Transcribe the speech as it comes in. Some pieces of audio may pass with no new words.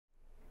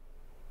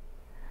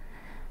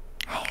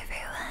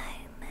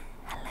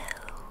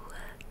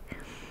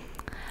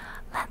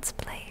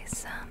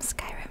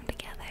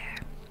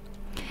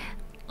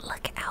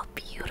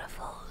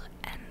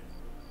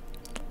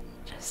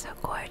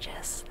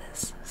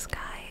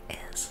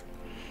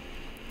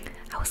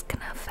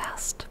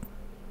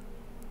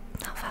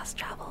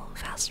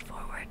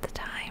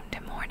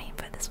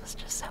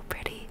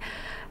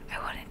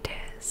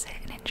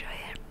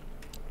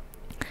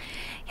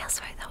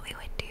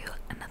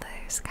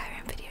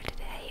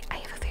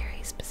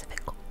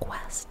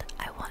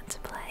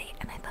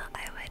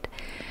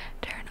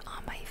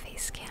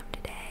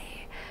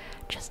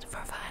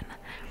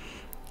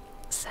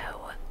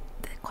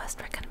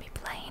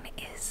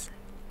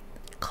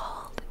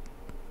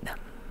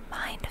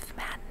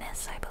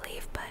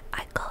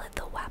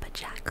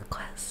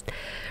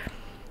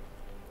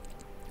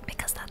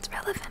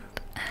relevant.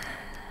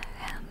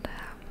 And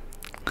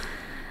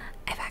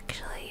I've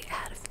actually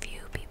had a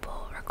few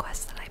people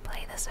request that I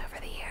play this over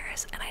the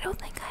years, and I don't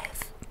think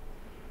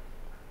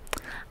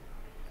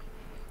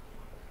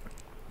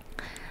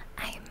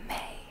I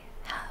may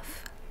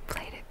have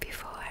played it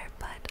before,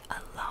 but a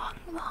long,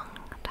 long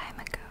time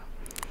ago.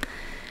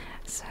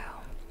 So,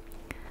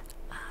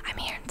 I'm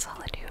here in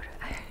solitude.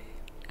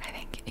 I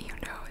think you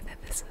know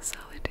that this is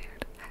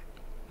solitude.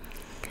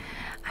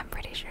 I'm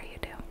pretty sure you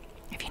do.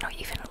 If you know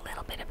even a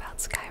little bit about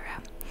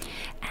Skyrim.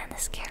 And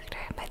this character,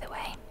 by the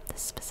way,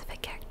 this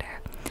specific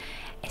character,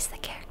 is the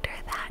character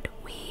that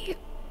we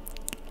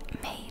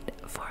made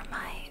for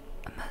my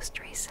most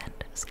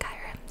recent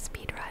Skyrim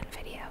speedrun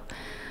video.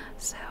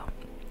 So,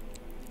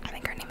 I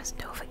think her name is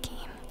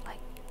Dovahkiin. Like,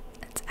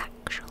 it's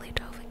actually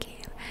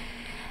Dovahkiin.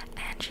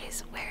 And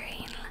she's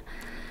wearing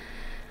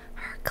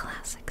her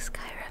classic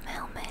Skyrim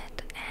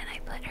helmet, and I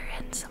put her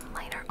in some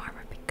lighter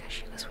armor because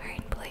she was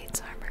wearing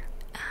Blades armor.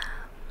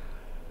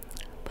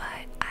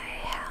 But I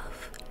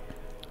have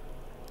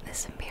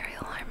this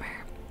Imperial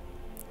armor,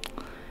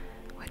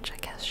 which I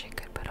guess she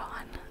could put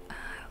on.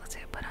 Let's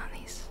say I put on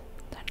these.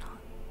 They're not.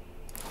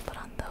 I'll put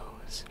on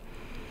those.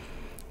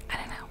 I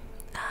don't know.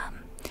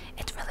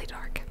 It's really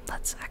dark.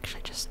 Let's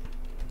actually just.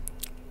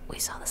 We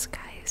saw the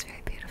sky. It was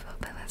very beautiful,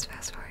 but let's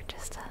fast forward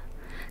just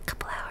a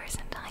couple hours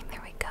in time.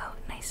 There we go.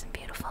 Nice and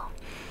beautiful.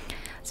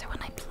 So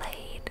when I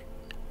played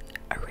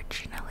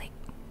originally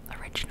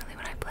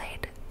when I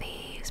played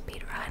the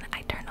speedrun,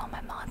 I turned all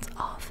my mods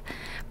off,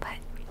 but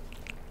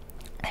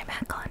they're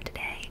back on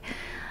today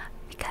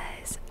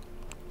because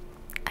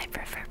I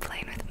prefer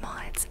playing with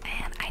mods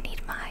and I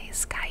need my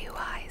Sky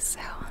UI, so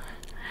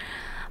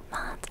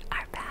mods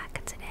are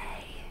back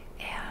today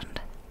and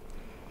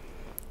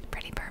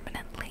pretty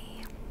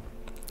permanently.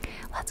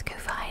 Let's go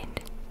find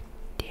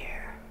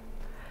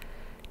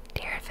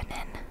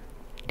Dovahkiin.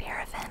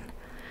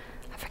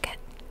 I forget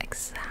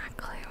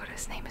exactly what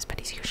his name is, but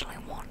he's usually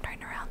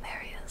wandering around the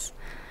areas.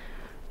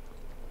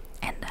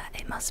 And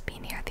it must be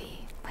near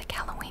the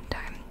Halloween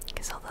time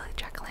because all the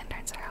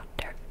jack-o'-lanterns are out.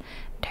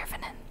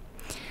 Dovahkiin.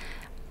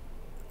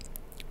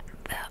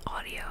 The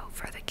audio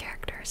for the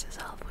characters is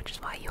off, which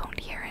is why you won't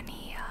hear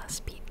any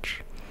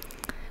speech.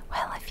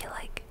 Well, I feel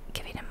like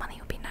giving him money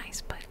would be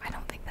nice, but I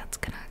don't think that's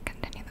gonna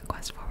continue the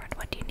quest forward.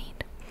 What do you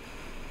need?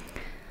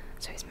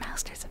 So his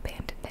master's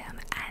abandoned him,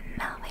 and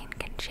nothing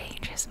can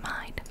change his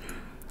mind.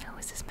 Who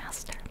is his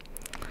master?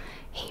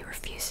 He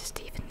refuses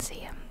to even see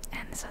him,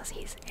 and says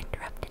he's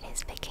interrupted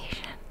his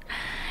vacation.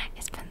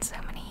 It's been so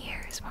many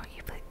years, won't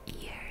you put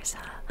years,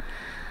 huh?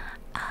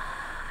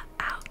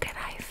 How can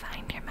I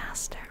find your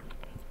master?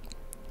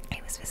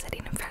 He was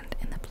visiting a friend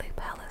in the Blue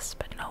Palace,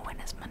 but no one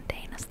as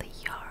mundane as the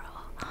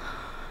Jarl.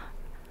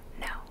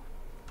 No,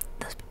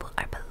 those people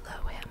are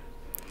below him.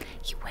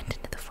 He went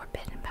into the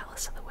Forbidden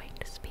Palace of the Wing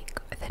to speak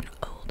with an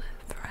old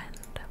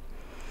friend.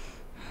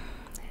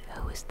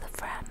 Who is the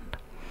friend?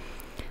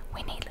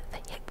 We need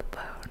the hip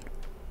bone.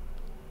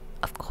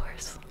 Of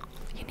course,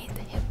 you need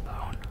the hip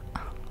bone.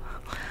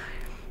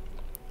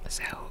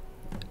 So,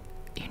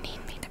 you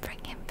need me to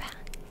bring him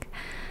back.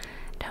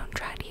 Don't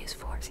try to use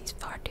force, he's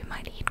far too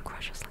mighty, he'd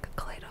crush us like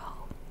a clay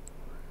doll.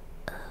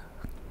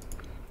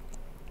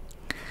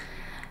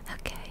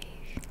 Okay.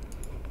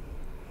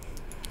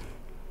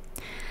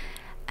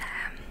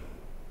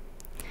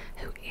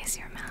 Who is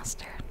your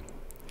master?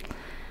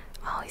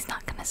 Oh, he's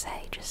not gonna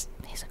say, just,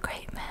 he's a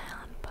great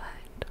man,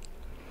 but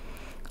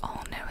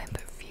all know him,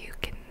 but few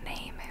can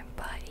name him,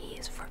 but he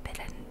is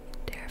forbidden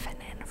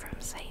Dovahkiin from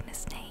saying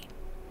his name.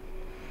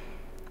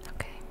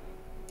 Okay.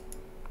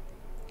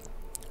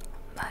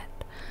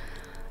 But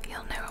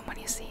you'll know him when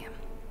you see him.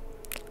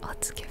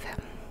 Let's give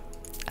him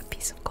a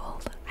piece of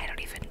gold. I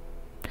don't even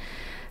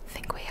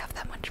think we have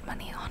that much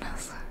money on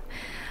us.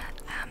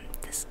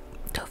 This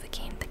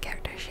Dovahkiin, the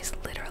character, she's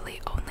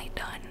literally only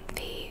done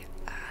the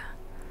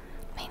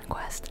main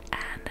quest,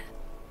 and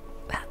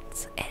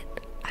that's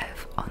it.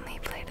 I've only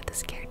played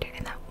this character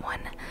in that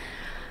one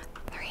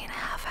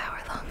 3.5 hour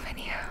long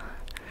video.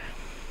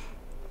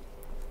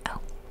 Oh,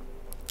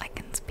 I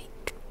can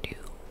speak to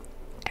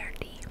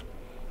RD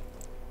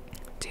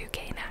to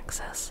gain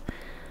access.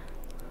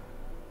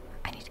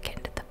 I need to get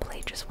into the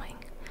Pelagius wing.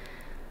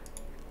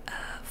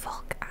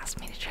 Volk asked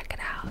me to check it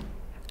out.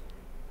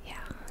 Yeah.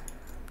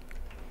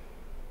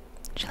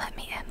 She let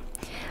me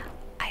in.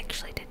 I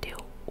actually did do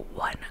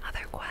one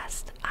other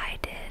quest. I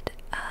did,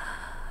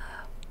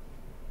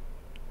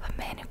 the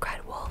Man Who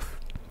Cried Wolf.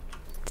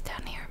 It's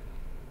down here.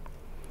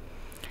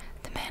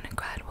 The Man Who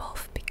Cried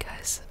Wolf,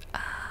 because,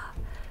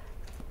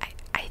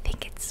 I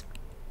think it's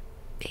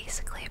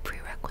basically a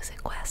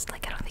prerequisite quest.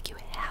 Like, I don't think you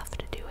have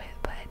to do it,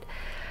 but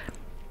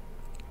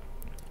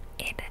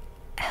it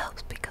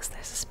helps because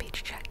there's a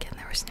speech check, and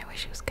there was no way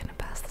she was gonna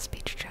pass the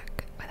speech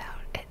check without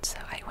it, so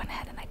I went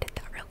ahead and I did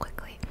that real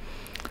quickly.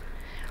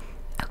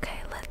 Okay,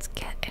 let's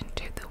get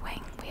into the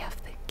wing. We have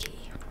the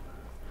key.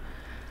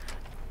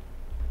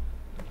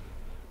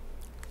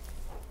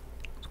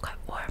 It's quite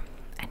warm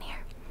in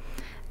here,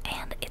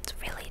 and it's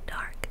really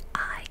dark.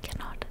 I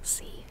cannot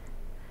see.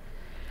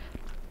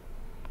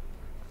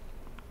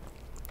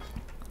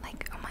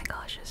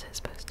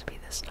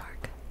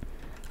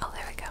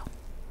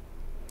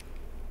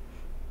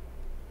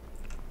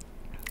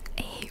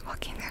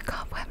 walking through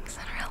cobwebs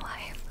in real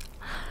life.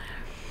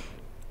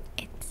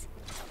 It's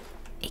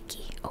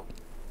icky. Oh.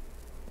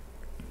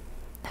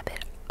 That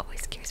bit always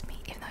scares me,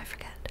 even though I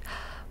forget.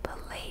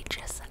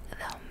 Pelagius the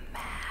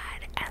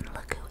Mad. And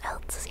look who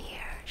else is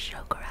here.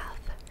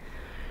 Shogarath.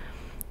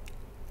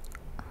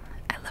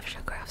 I love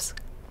Shogarath's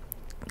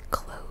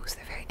clothes.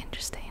 They're very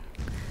interesting.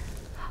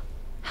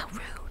 How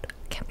rude.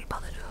 Can't be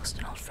bothered to host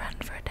an old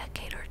friend for a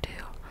decade or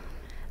two.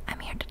 I'm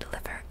here to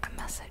deliver a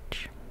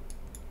message.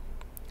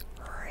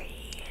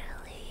 Really?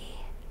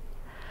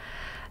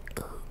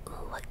 Ooh,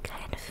 what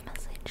kind of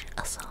message?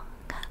 A song?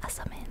 A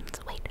summons?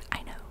 Wait,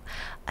 I know.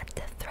 A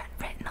death threat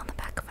written on the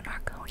back of an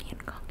Argonian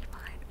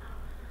concubine.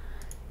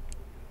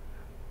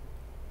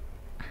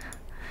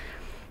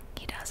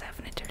 He does have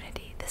an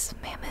eternity. This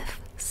mammoth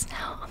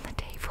snout on the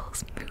table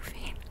is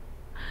moving.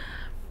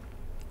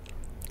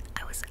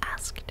 I was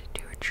asked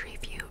to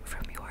retrieve you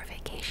from your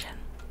vacation.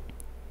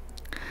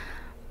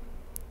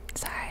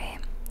 Sorry,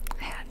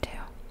 I had to.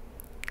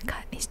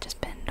 He's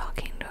just been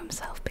talking to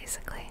himself,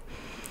 basically.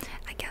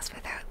 I guess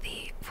without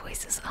the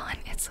voices on,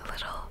 it's a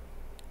little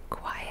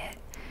quiet.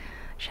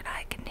 Should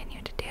I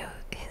continue to do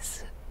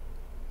his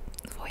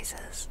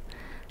voices?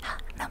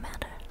 No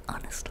matter.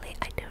 Honestly,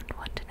 I don't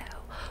want to know.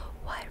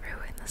 Why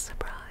ruin the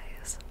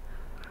surprise?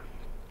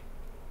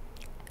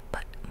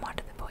 But more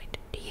to the point,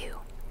 do you,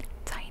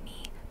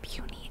 tiny,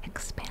 puny,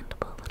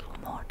 expandable little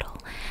mortal,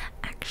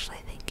 actually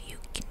think you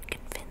can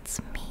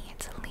convince me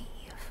to leave?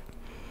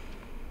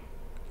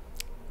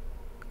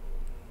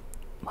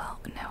 Well,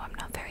 no, I'm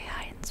not very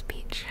high in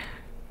speech,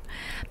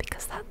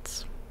 because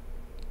that's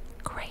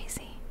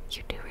crazy.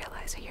 You do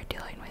realize who you're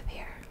dealing with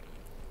here.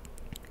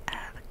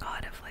 The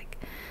god of, like,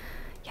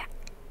 yeah,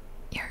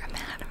 you're a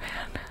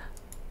madman.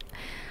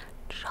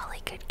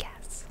 Jolly good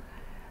guess.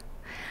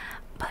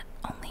 But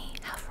only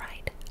half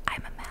right.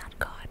 I'm a mad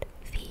god.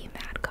 The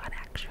mad god,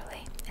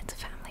 actually. It's a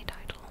family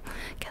title.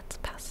 Gets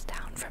passed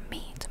down from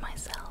me to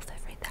myself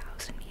every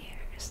 1,000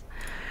 years.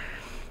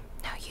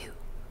 Now you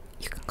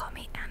can call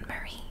me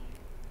Anne-Marie.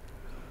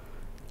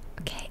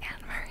 Okay,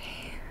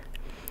 Anne-Marie.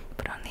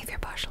 But only if you're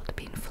partial to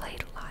being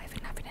flayed alive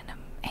and having an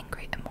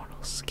angry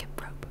immortal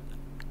skip rope.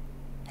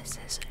 This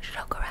is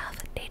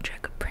Shogarath,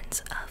 Daedric,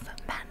 Prince of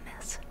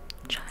Madness.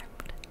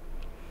 Charmed.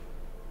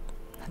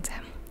 That's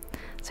him.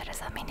 So does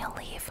that mean you'll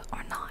leave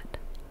or not?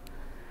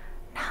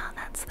 Now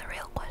that's the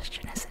real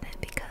question, isn't it?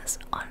 Because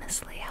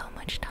honestly, how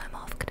much time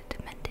off could a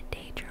demented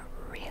Daedra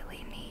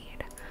really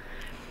need?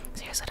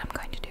 So here's what I'm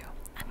going to do.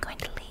 I'm going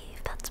to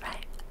leave, that's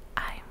right.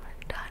 I'm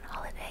done.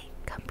 Holiday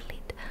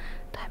complete.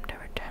 Time to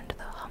return to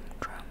the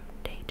humdrum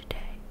day to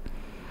day.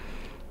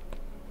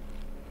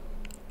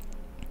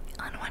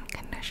 On one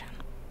condition.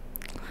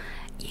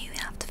 You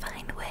have to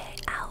find a way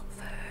out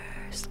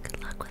first.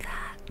 Good luck with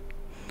that.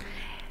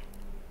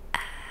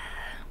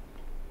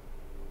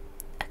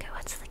 Okay,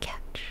 what's the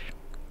catch?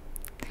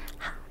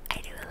 I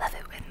do love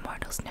it when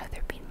mortals know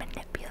they're being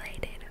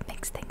manipulated. It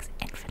makes things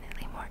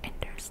infinitely more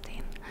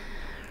interesting.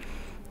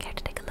 Care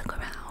to take a look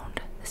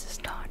around? This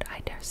is not, I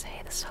dare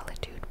say, the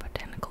Solitude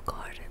Botanical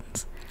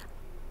Gardens.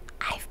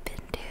 I've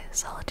been to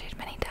Solitude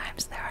many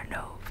times. There are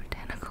no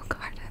botanical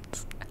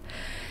gardens.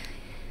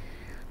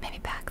 Maybe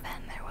back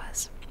then there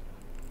was.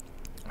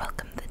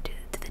 Welcome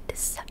to the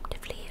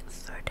deceptively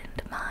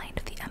verdant mind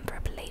of the Emperor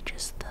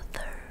Pelagius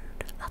III.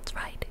 That's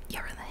right,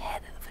 you're in the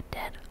head of a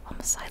dead,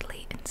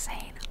 homicidally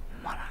insane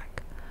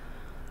monarch.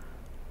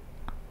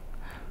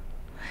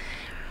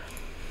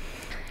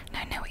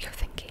 Now I know what you're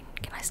thinking.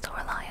 Can I still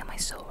rely on my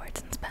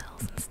swords and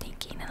spells and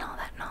sneaking and all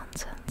that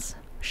nonsense?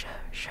 Sure.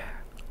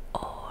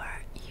 Or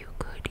you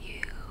could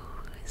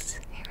use...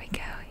 Here we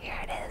go, here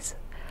it is.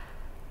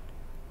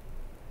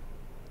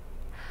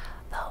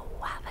 The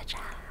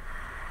Wabbajack.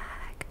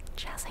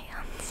 Jazz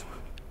hands.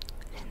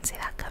 Didn't see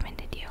that coming,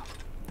 did you?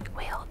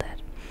 We all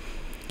did.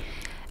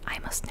 I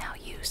must now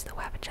use the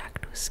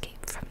Wabbajack to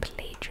escape from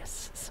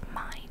Pelagius'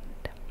 mind.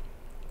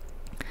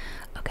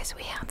 Okay, so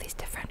we have these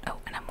different... Oh,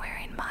 and I'm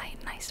wearing my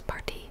nice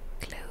party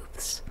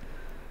clothes.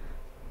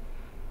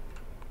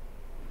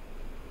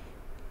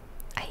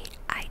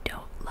 I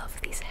don't love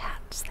these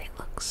hats. They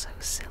look so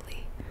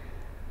silly.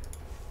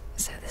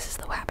 So this is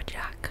the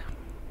Wabbajack.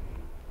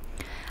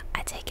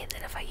 I take it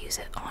that if I use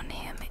it on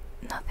him,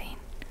 nothing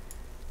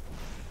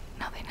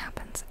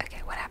happens.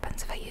 Okay, what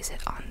happens if I use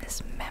it on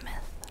this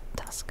mammoth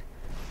tusk?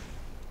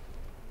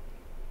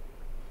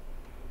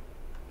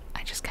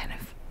 I just kind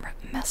of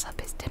mess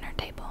up his dinner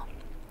table.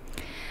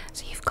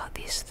 So you've got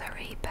these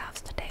 3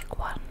 paths to take.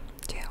 1,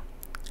 2,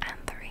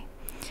 and 3.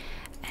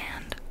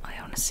 And I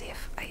want to see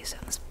if I use it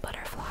on this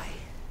butterfly.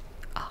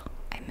 Oh,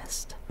 I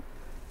missed.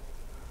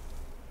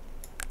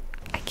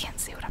 I can't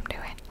see what I'm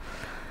doing.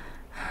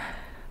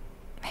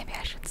 Maybe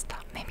I should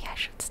stop.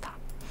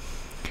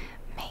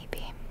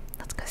 Maybe.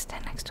 Let's go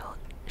stand next to a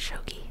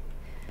shogi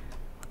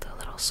with a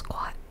little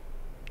squat.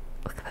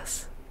 Look at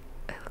this.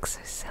 It looks so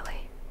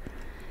silly.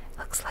 It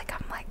looks like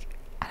I'm like,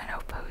 I don't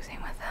know,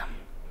 posing with him.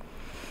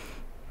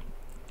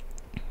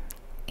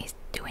 He's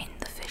doing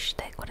the fish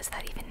stick. What does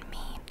that even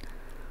mean?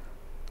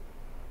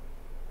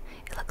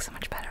 It looks so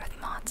much better with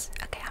mods.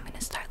 Okay, I'm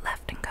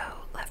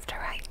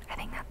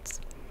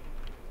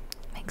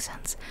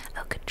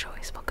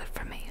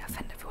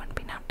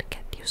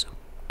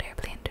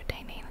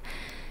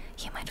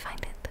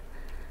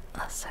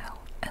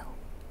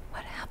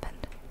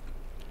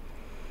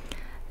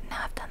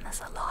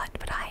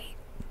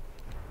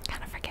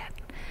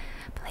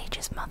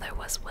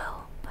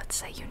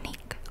say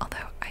unique,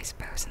 although I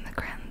suppose in the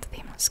grand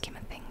scheme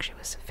of things she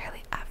was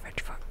fairly average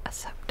for a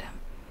septum.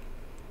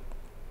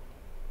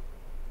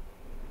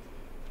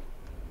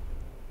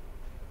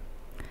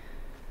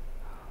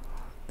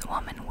 The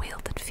woman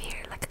wielded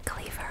fear like a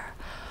cleaver.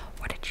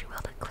 Or did she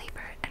wield a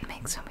cleaver and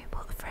make some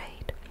people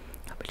afraid?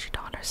 But she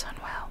taught her son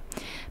well.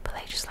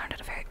 Pelagius learned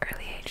at a very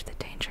early age that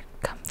danger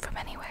could come from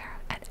anywhere,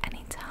 at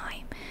any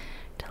time,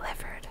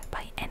 delivered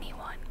by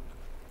anyone.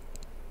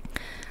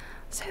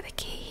 So the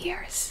key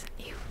here is,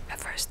 at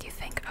first you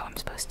think, oh, I'm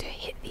supposed to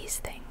hit these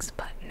things,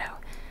 but no,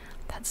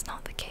 that's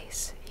not the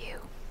case.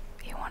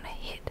 You want to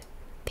hit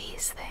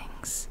these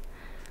things.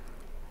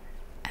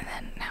 And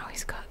then now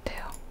he's got to.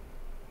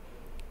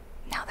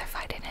 Now they're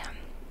fighting him.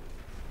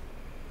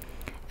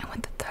 And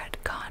with the threat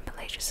gone,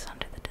 Pelagius is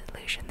under the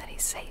delusion that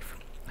he's safe,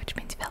 which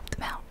means you've helped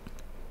him out.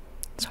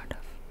 Sort of.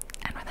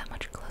 And we're that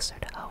much closer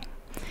to home.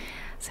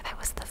 So that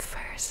was the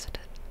first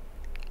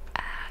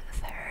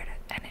third,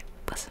 and it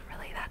wasn't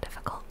really that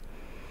difficult.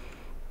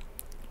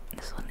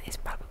 This one is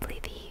probably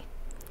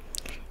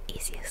the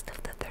easiest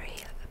of the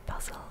three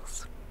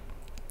puzzles.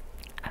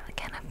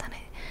 Again, I've done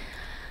it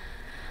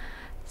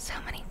so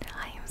many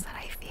times that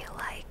I feel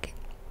like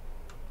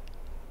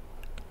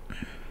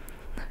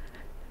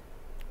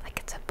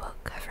it's a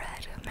book I've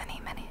read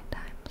many, many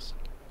times.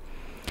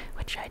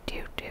 Which I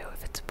do.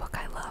 If it's a book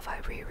I love, I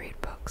reread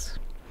books.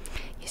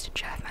 Used to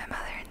drive my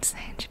mother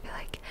insane. She'd be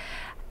like,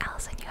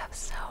 Allison, you have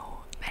so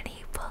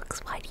many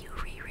books, why do you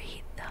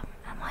reread them?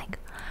 I'm like,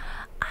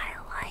 I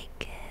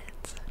like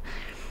it.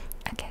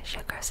 Okay,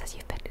 Sugar says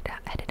you've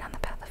headed down the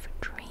path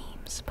of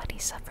dreams, but he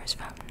suffers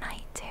from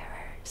night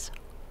terrors.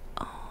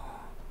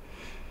 Oh.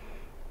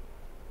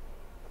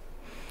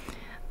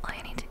 All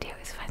you need to do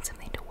is find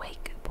something to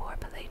wake poor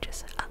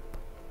Pelagius up.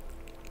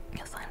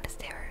 You'll find his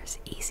terrors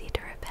easy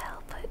to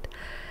repel, but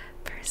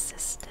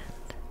persistent.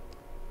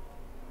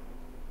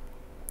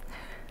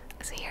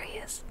 So here he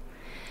is.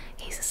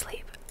 He's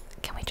asleep.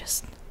 Can we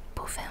just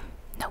poof him?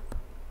 Nope.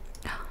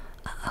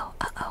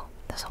 Uh-oh.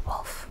 There's a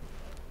wolf.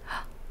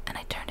 And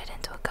I turned it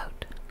into a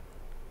goat.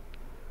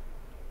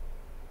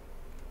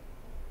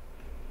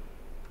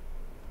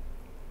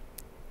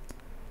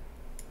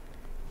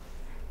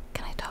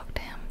 Can I talk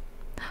to him?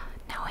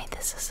 Now ain't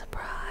this a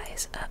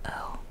surprise?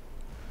 Uh-oh.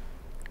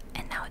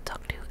 And now I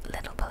talk to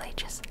little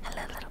Pelagius.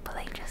 Hello, little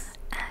Pelagius.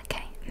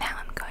 Okay, now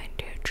I'm going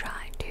to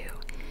try to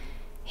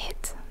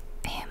hit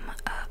him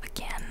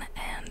again,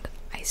 and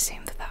I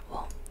assume that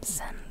will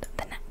send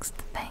the next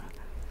thing.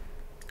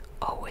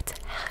 Oh, it's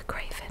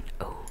Hagraven.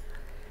 Oh,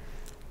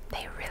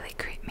 they really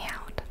creep me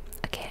out.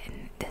 Okay,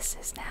 and this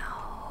is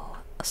now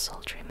a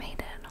sultry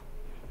maiden.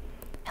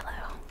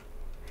 Hello.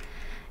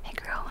 Hey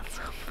girl, what's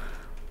up?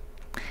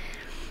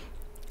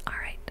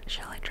 Alright,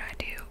 shall I try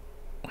to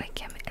wake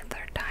him a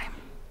third time?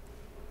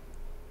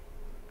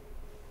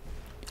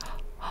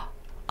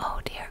 Oh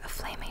dear, a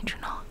flame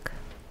atronach.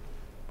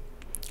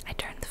 I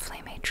turned the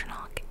flame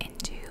atronach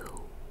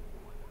into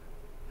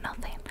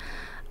nothing.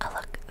 Oh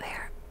look,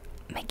 they're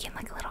making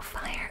like a little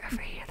fire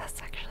over here.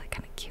 That's actually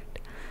kind of cute.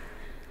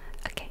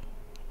 Okay,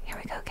 here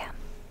we go again.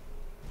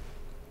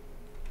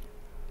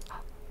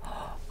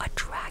 Oh, a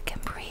dragon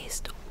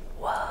priest.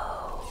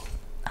 Whoa.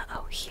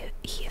 Uh-oh,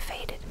 he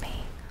evaded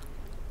me.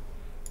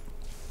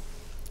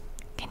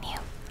 Can you?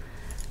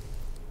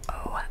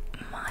 Oh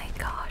my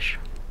gosh.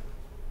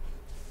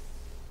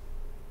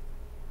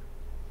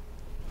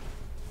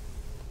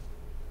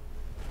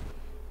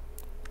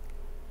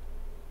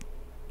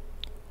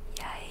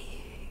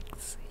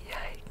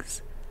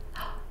 Yikes.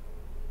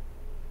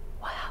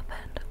 What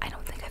happened? I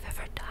don't think I've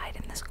ever died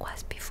in this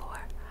quest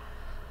before.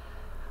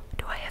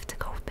 Do I have to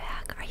go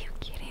back? Are you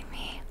kidding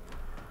me?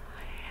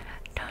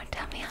 Don't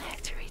tell me I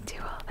have to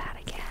redo all that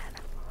again.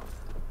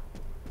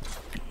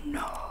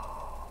 No.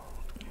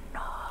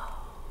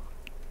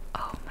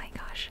 Oh my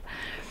gosh.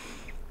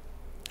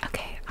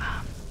 Okay,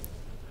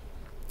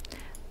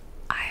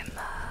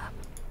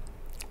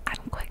 I'm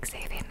quick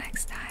saving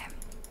next time.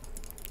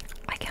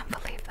 I can't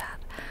believe that.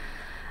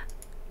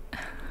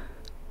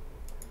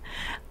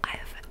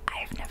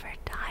 I've never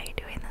died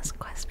doing this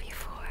quest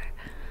before.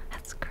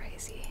 That's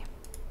crazy.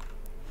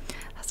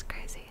 That's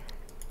crazy.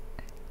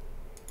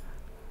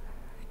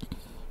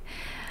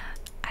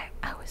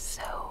 I was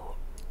so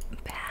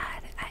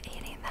bad at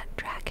eating that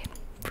dragon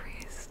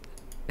priest.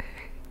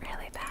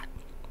 Really bad.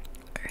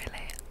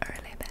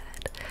 Really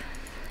bad.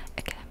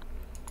 Okay.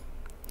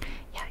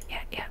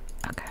 Yeah.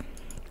 Okay.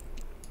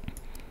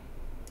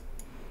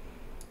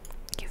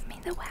 Give me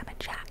the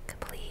Wabbajack,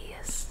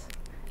 please.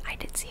 I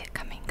did see it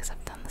coming because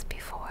I've done this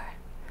before.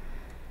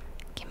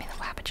 Give me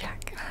the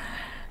Wabbajack.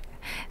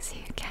 See,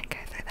 you can't go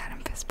through that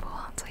invisible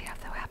wall until you have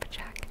the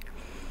Wabbajack.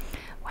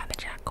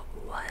 Wabbajack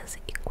was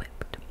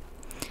equipped.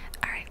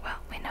 Alright, well,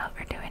 we know what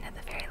we're doing at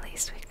the very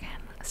least. We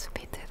can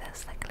speed through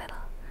this like a little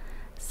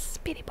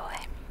speedy boy.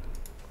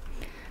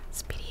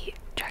 Speedy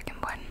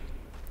dragonborn.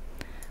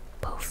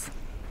 Poof.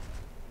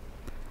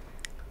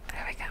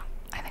 There we go.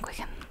 I think we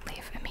can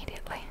leave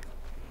immediately.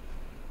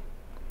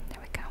 There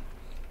we go.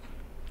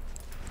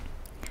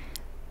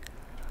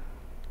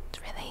 It's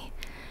really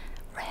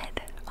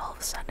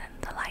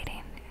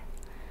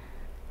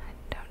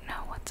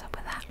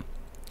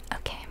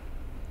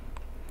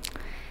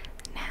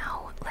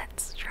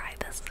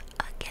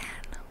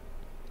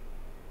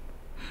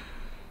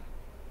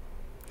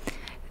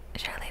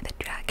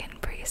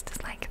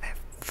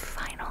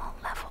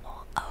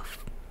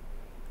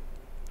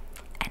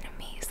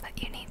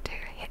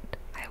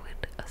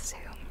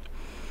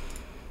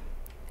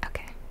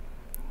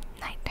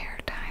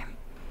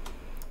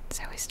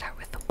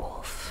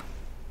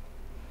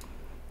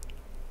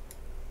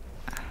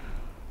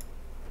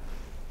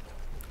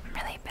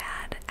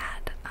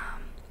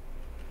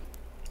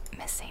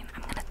missing.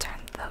 I'm gonna turn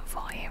the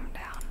volume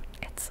down.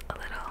 It's a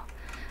little.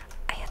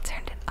 I had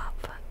turned it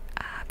up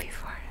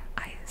before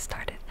I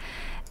started,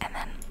 and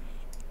then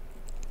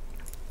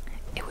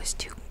it was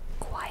too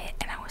quiet,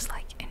 and I was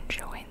like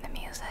enjoying the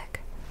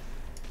music.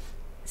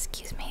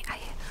 Excuse me.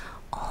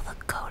 All the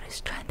code is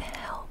trying to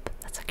help.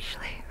 That's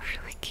actually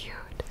really cute.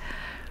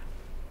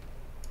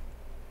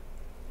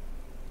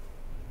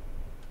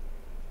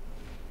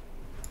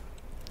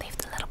 Leave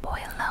the little boy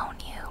alone,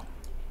 you.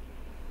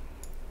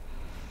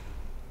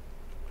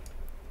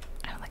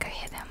 I don't think I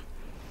hit him.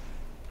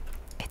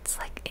 It's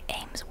like it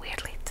aims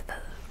weirdly to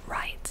the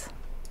right.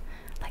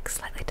 Like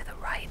slightly to the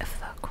right of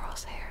the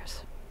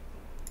crosshairs.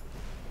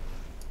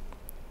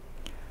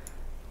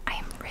 I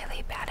am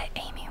really bad at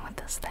aiming with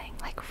this thing.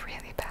 Like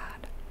really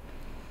bad.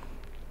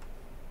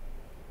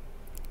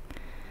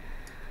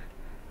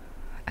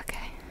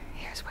 Okay,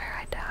 here's where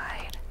I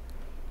died.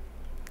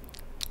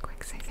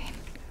 Quick saving.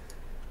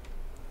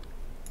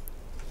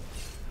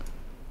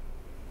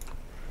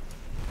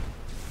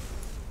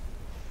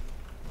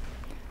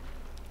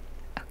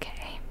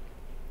 Okay.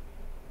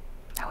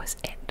 That was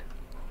it.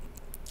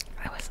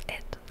 That was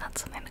it. Not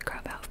something to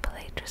grab out of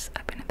play. Just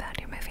up and about.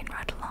 You're moving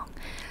right along.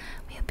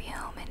 We'll be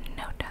home in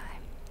no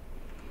time.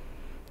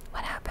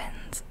 What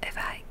happens if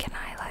can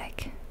I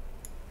like...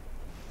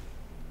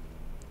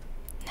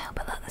 No,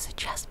 but look, there's a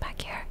chest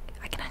back here.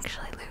 I can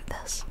actually loot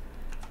this.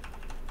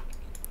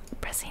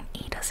 Pressing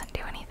E doesn't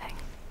do anything.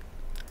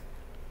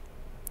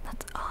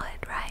 That's odd,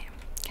 right?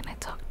 Can I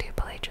talk to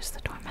Pelagius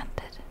the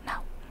Tormented? No.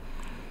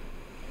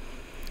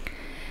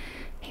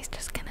 He's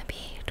just gonna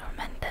be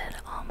tormented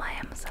all by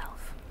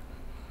himself.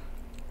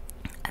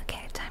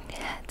 Okay, time to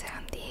head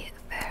down the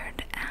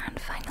third and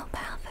final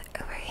path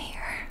over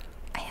here.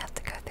 I have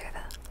to go through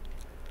the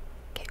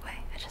gateway.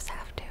 I just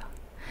have to.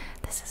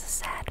 This is a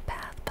sad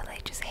path.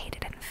 Pelagius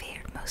hated and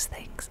feared most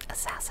things.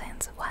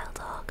 Assassins, wild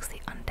dogs, the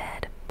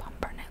undead,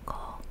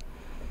 pumpernickel.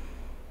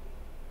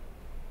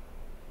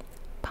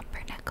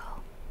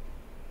 Pumpernickel.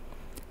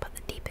 But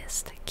the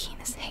deepest,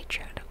 keenest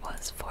hatred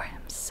was for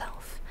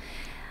himself.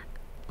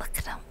 Look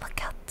at him, look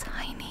how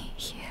tiny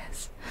he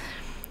is.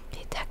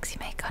 The attacks he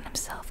makes on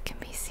himself can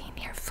be seen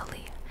here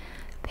fully.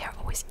 They are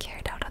always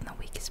carried out on the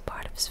weakest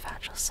part of his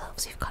fragile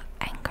selves. You've got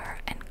anger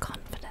and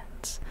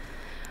confidence.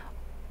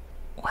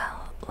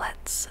 Well,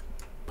 let's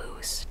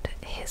boost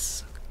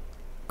his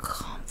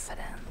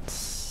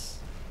confidence.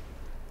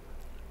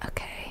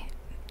 Okay,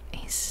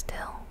 he's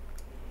still...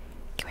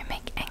 Can we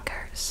make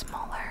anger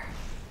smaller?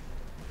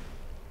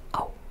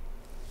 Oh,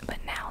 but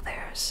now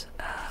there's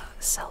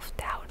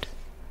self-doubt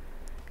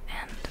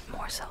and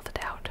more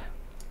self-doubt.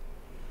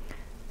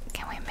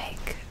 Can we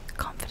make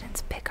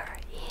confidence bigger?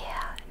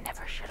 Yeah,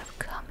 never should have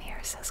come here,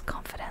 says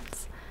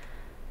confidence.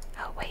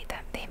 Oh wait,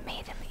 they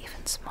made him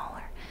even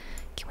smaller.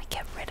 Can we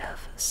get rid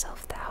of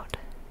self-doubt?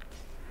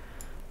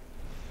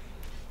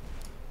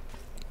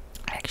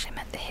 I actually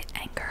meant to hit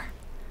anger.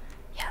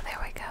 Yeah, there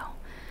we go.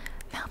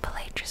 Now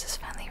Pelagius is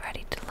finally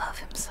ready to love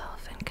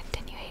himself and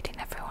continue hating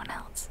everyone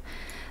else.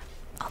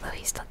 Although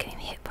he's still getting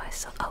hit by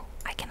oh,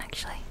 I can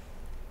actually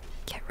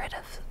get rid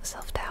of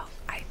self-doubt.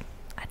 I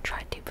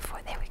tried to before.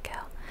 There we go.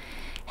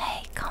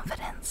 Hey,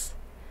 confidence.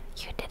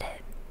 You did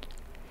it.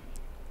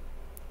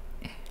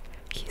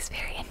 He's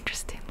very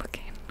interesting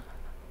looking.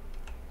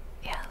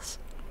 Yes.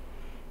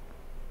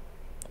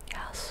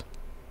 Yes.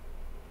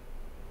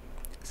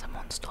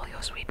 Someone stole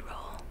your sweet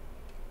roll.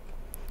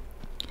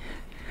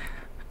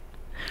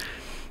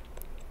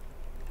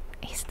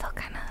 He's still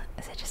kinda...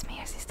 Is it just me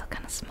or is he still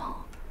kinda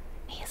small?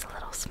 He is a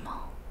little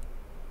small.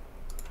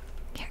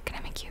 Here, can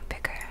I make you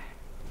bigger?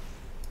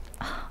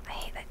 Oh, I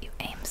hate that you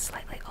aim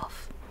slightly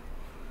off.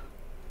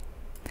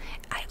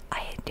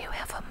 I do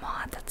have a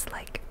mod that's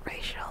like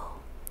racial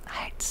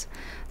heights,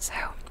 so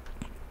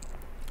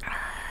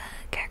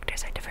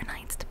characters are different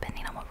heights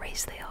depending on what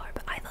race they are,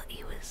 but I thought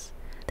he was...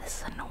 This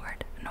is a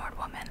Nord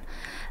woman.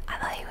 I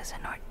thought he was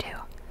a Nord too.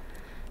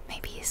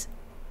 Maybe he's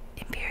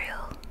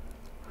Imperial.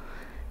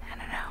 I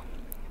don't know.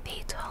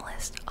 The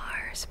tallest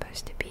are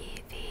supposed to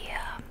be the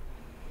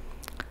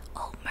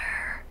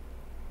Altmer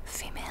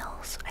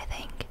females, I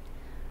think.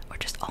 Or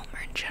just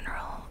Altmer in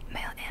general,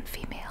 male and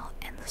female.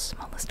 And the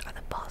smallest are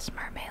the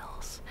Bosmer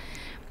males.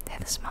 They're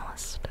the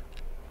smallest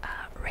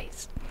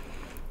race.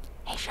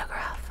 Hey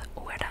Sugaroth,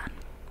 we're done.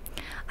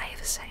 I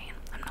have a saying,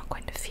 I'm not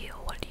going to feel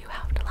what you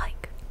have to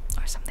like,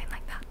 or something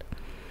like that.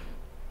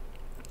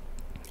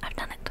 I've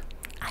done it.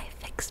 I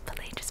fixed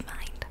Pelagius'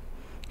 mind.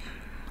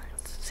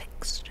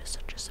 Fixed is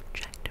such a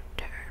subjective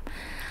term.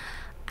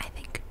 I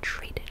think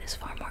treated is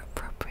far more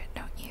appropriate,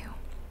 don't you?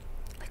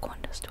 Like one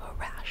does to a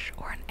rash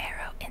or an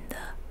arrow in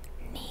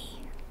the knee.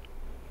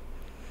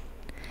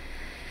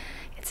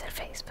 It's a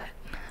face, but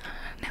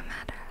no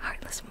matter,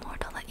 heartless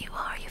mortal that you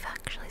are, you've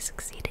actually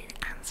succeeded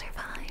and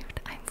survived.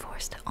 I'm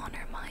forced to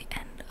honor my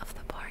end of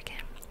the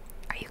bargain.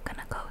 Are you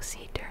gonna go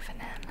see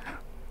Dovahkiin?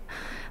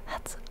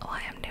 That's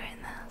why I'm doing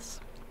this.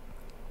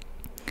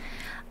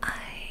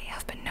 I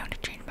have been known to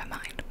change my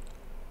mind,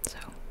 so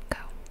go.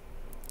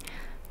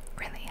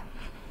 Really.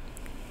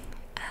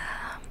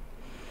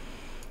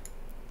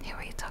 Here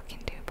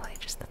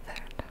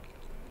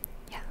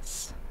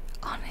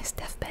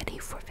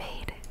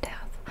forbade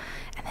death,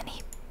 and then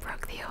he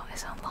broke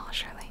his own law,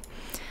 surely.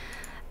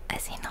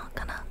 Is he not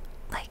gonna,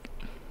 like,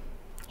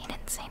 he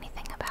didn't say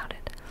anything about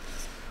it.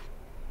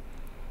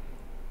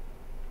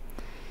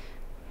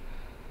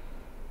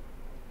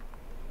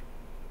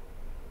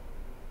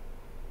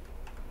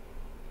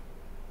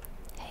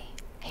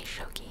 Hey,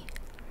 Shoki.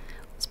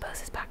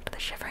 Suppose it's back to the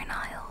Shivering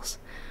Isles.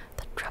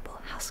 The trouble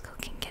Haskell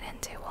can get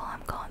into while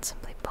I'm gone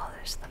simply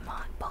boggles the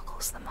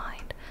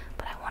mind,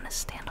 but I want to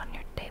stand on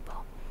your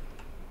table.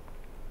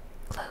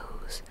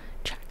 Clothes,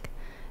 check.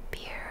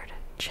 Beard,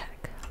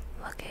 check.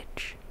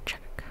 Luggage,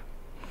 check.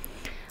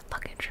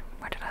 Luggage.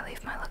 Where did I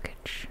leave my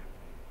luggage?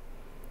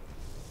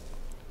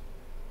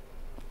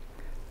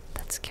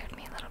 That scared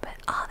me a little bit.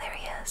 Oh, there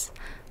he is.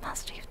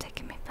 Master, you've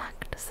taken me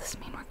back. Does this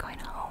mean we're going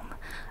home?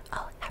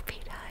 Oh, happy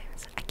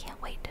times. I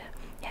can't wait to...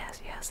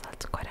 Yes,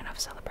 that's quite enough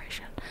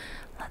celebration.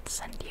 Let's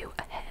send you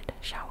ahead,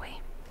 shall we?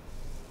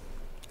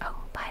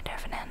 Oh, bye,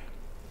 Dervinin.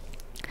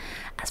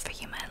 As for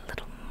you, my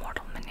little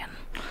mortal minion,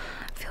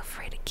 feel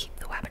free to keep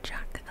the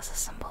Wabbajack as a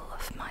symbol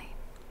of my...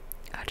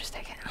 Oh, just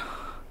take it.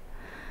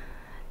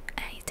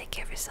 And you take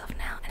care of yourself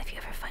now, and if you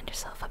ever find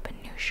yourself up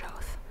in New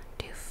Shoth,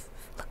 do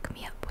look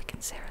me up. We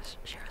can share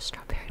a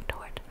strawberry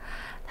tort.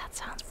 That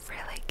sounds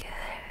really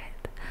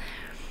good.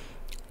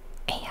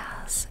 He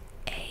has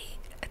a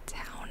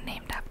town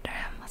named after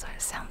him. That's what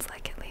it sounds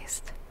like, at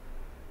least.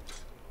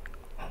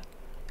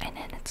 And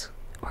then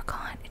we're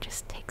gone. It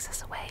just takes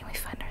us away, and we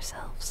find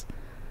ourselves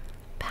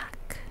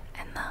back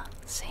in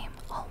the same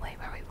hallway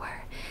where we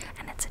were,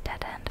 and it's a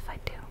dead end if I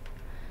do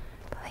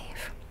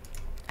believe.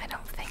 I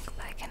don't think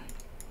that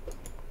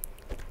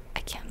I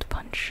can't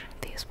punch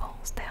these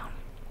walls down.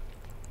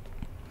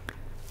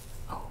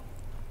 Oh,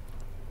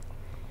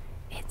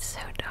 it's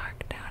so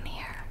dark down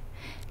here.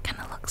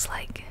 Kinda looks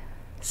like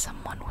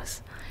someone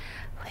was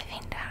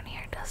living down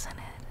here, doesn't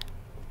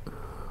it?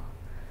 Ooh,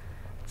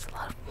 it's a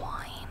lot of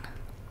wine.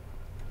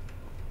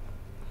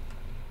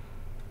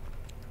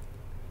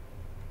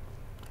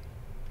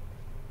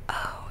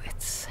 Oh,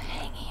 it's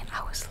hanging.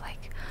 I was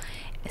like,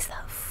 is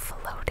that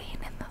floating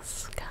in the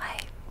sky?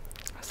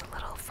 I was a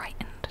little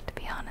frightened, to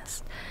be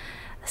honest.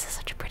 This is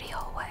such a pretty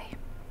hallway.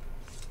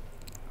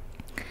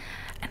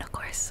 And of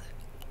course,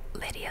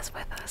 Lydia's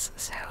with us,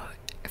 so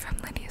from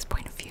Lydia's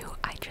point of view,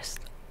 I just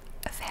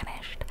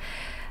vanished.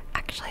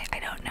 Actually, I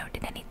don't know,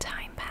 did any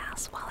time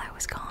pass while I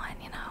was gone,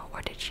 you know,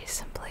 or did she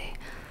simply...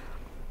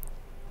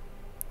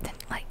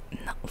 like,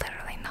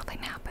 literally nothing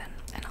happened,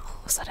 and all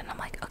of a sudden I'm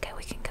like, okay,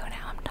 we can go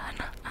now, I'm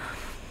done.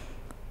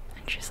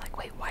 And she's like,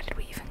 wait, why did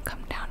we even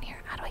come down here?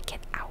 How do I get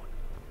out?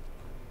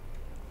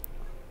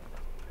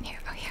 Here,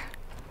 oh here.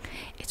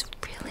 It's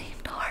really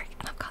dark,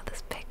 and I've got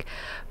this big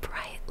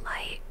bright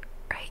light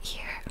right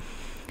here.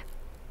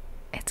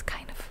 It's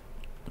kind of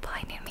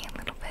blinding me a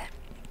little bit.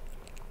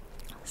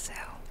 So,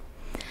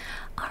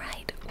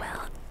 alright,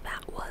 well,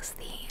 that was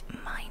the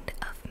Mind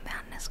of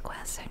Madness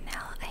quest. So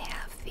now I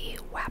have the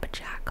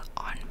Wabbajack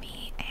on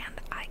me,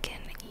 and I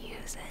can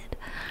use it.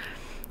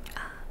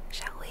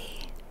 Shall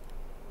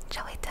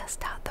we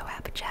test out the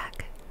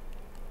Wabbajack?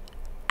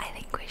 I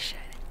think we should.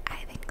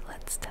 I think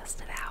let's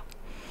test it out.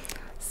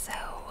 So,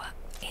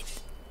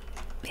 it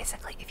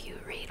basically, if you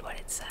read what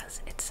it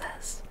says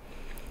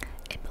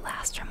it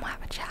blasts from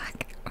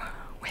Wabbajack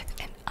with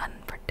an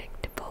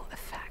unpredictable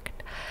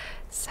effect.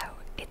 So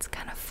it's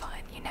kind of fun.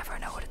 You never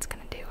know what it's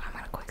gonna do. I'm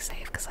gonna quick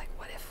save because, like,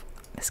 what if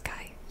this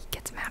guy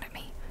gets mad at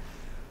me?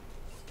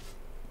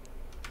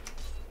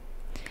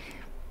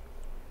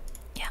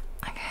 Yeah,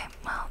 okay,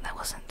 well, that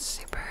wasn't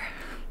super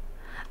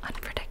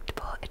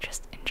unpredictable. It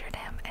just injured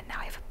him, and now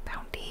I have a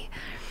bounty.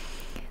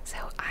 So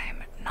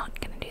I'm not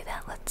gonna do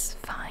that. Let's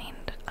find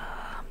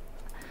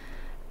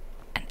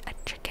a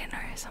chicken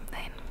or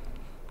something.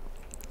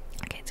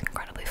 Okay, it's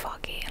incredibly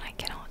foggy, and I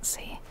cannot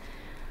see.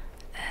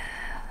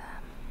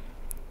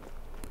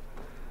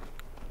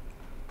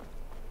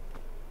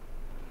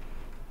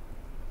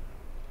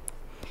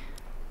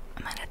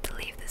 I might have to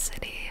leave the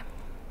city.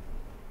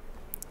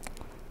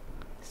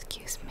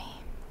 Excuse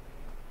me.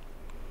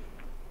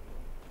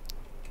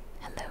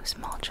 Hello,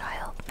 small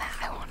child.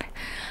 I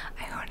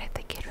wanted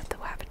the kid with the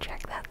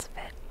Wabbajack. That's a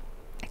bit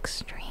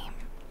extreme.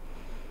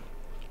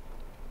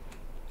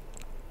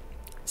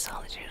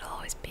 Solitude will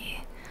always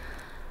be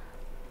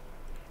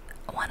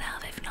one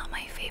of, if not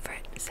my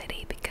favorite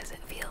city, because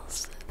it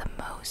feels the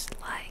most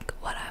like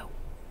what I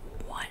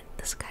want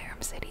the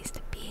Skyrim cities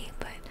to be,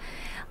 but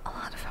a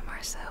lot of them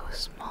are so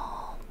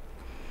small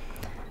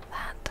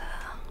that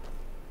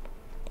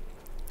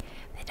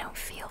they don't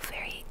feel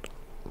very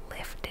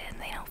lived in.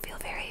 They don't feel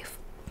very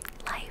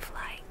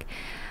lifelike,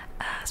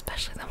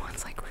 especially the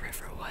ones like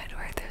Riverwood,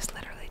 where there's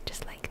literally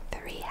just like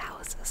 3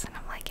 houses, and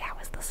I'm like, how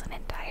is this an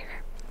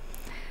entire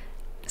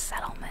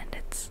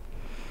settlement?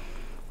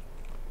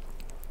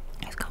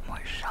 I've got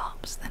more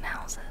shops than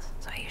houses,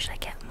 so I usually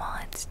get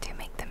mods to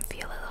make them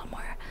feel a little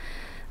more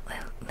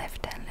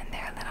lived in, and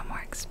they're a little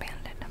more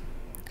expanded.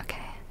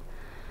 Okay,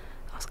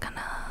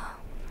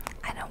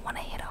 I don't want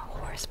to hit a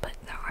horse, but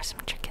there are some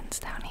chickens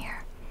down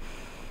here.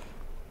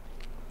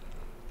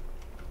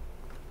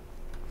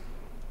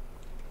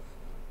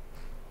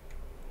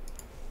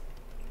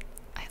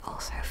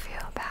 also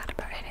feel bad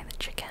about hitting the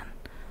chicken.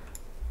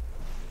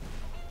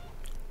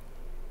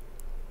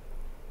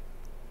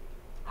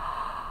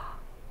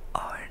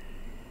 Oh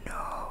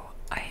no,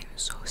 I am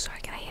so sorry.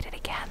 Can I hit it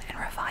again and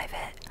revive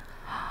it?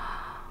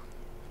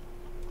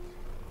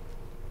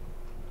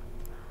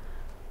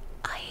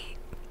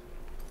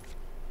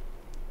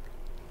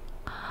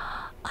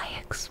 I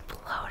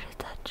exploded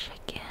that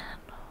chicken.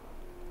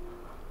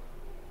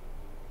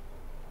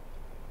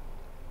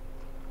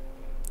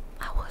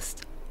 That was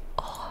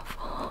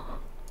awful.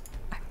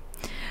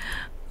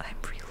 I'm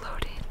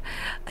reloading.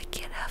 I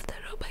can't have that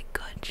on my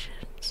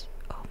conscience.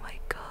 Oh my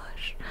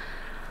gosh.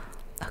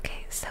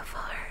 Okay, so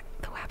far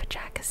the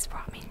Wabbajack has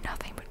brought me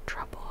nothing but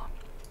trouble.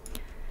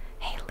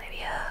 Hey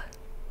Lydia,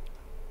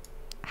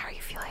 how are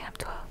you feeling up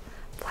to a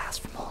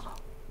blast from Hold'em?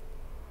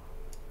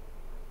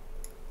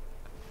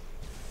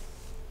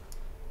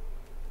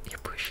 You're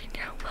pushing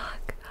your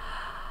luck.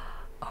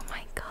 Oh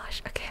my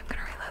gosh. Okay, I'm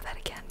gonna reload that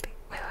again.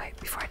 Wait,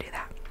 before I do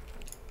that,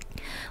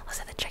 let's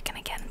hit the chicken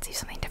again and see if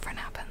something different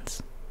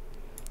happens.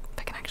 If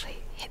I can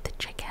actually hit the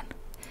chicken.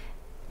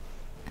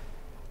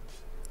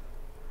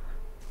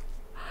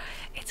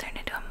 It turned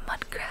into a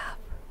mud crab.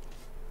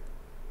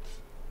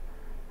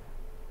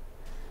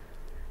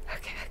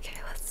 Okay,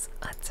 let's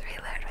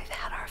reload. We've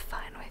had our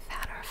fun.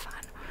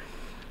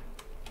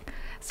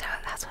 So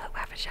that's what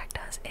Wabbajack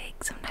does.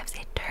 Sometimes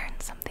it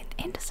turns something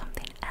into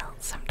something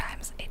else.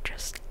 Sometimes it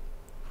just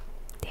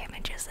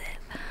damages it.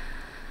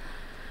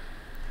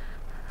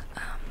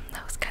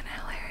 That was kind of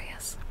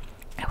hilarious.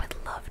 I would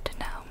love to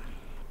know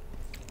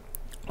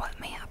what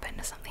may happen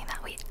to something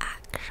that we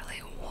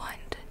actually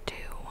want to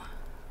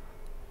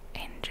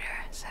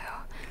injure. So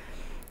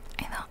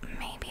I thought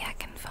maybe I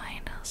can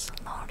find a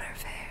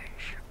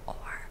slaughterfish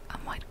or a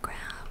mud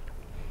crab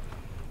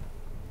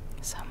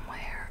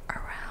somewhere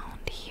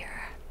around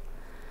here.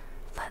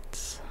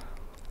 Let's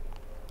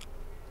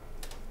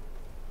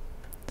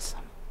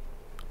some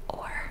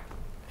ore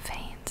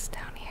veins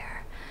down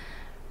here.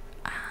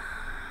 I'll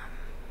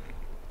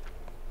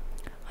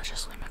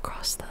just swim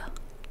across the.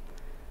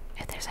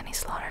 If there's any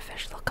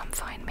slaughterfish, they'll come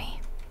find me.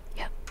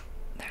 Yep,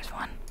 there's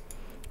one.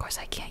 Of course,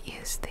 I can't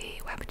use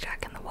the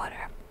Wabbajack in the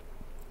water.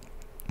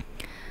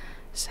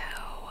 So,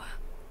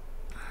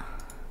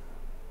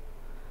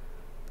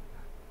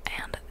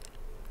 and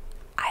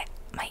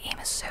my aim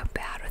is so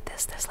bad with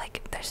this.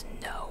 There's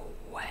no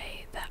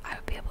way that I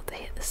would be able to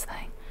hit this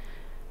thing.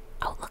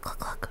 Oh,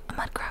 look, a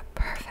mud crab.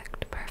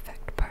 Perfect.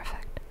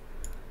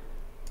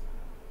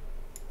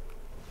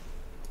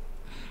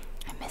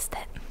 I missed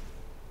it.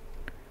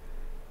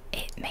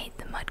 It made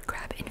the mud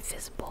crab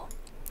invisible.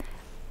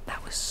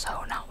 That was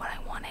so not what I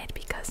wanted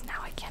because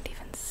now I can't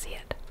even see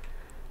it.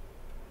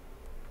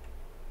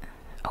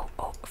 Oh,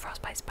 a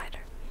frostbite spider.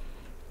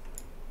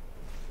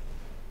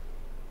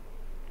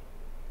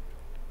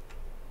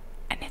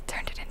 And it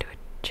turned it into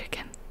a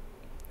chicken.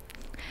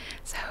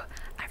 So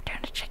I've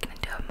turned a chicken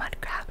into a mud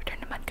crab,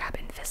 turned a mud crab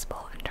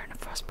invisible, and turned a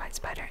frostbite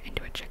spider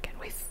into a chicken.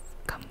 We've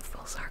come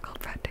full circle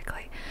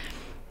practically.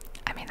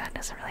 I mean, that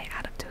doesn't really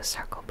add up to a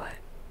circle, but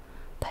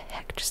the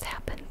heck just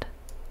happened?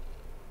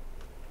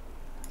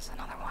 There's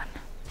another one.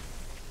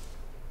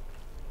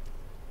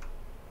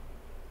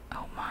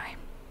 Oh my.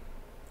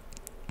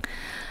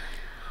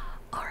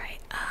 Alright,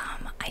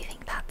 I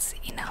think that's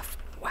enough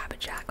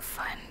Wabbajack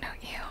fun,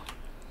 don't you?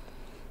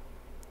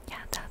 Yeah,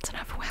 that's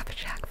enough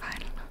Wabbajack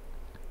fun.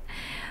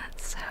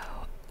 So,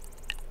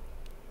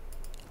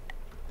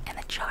 and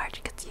the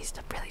charge gets used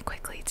up really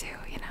quickly too,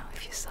 you know,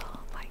 if you saw,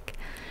 like,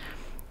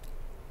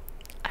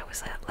 I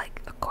was at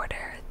like a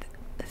quarter,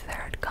 the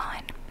third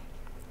gone,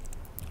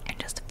 and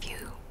just a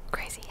few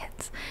crazy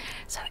hits.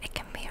 So it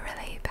can be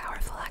really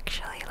powerful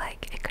actually,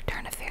 like it could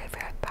turn a very,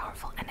 very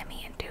powerful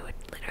enemy into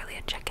literally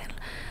a chicken.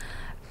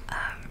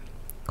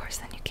 Of course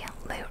then you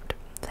can't loot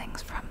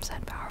things from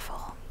said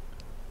powerful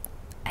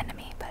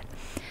enemy, but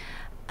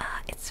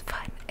it's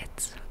fun.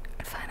 It's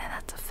fun, and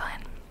that's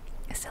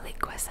a silly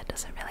quest that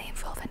doesn't really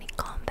involve any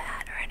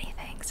combat or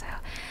anything, so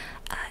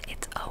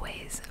it's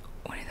always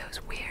one of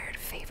those weird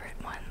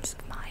favorite ones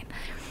of mine.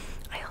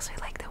 I also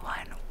like the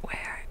one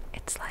where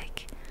it's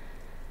like,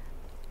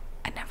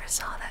 I never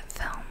saw that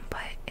film,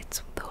 but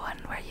it's the one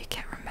where you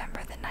can't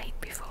remember the night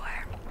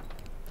before,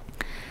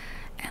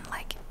 and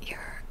like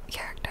your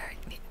character,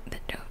 the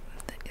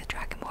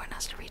Dragonborn,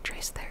 has to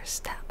retrace their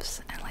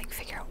steps and like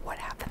figure out what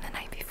happened the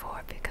night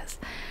before, because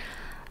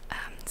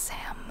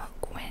Sam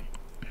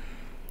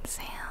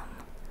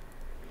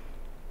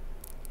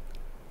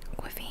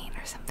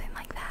Guivine or something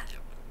like that.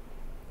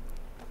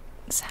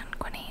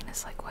 Sanguinine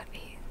is like what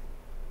he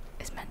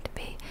is meant to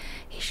be.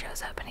 He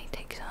shows up and he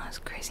takes on his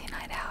crazy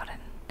night out,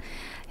 and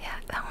yeah,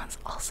 that one's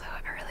also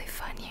a really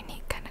fun,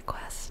 unique kind of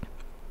quest.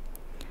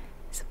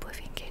 These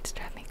oblivion gates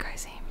drive me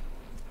crazy.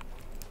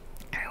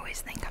 I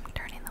always think I'm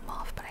turning them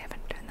off, but I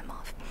haven't turned them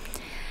off.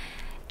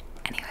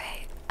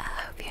 Anyway, I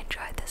hope you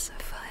enjoyed this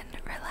fun,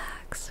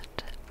 relaxed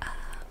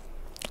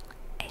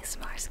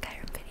ASMR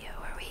Skyrim video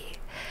where we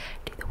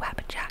do the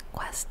Wabbajack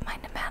quest,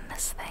 Mind of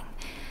Madness thing.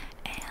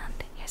 And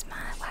here's my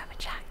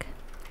Wabbajack.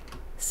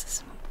 This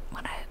is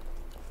what I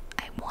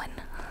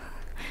one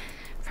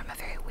from a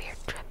very weird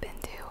trip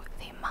into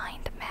the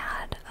mind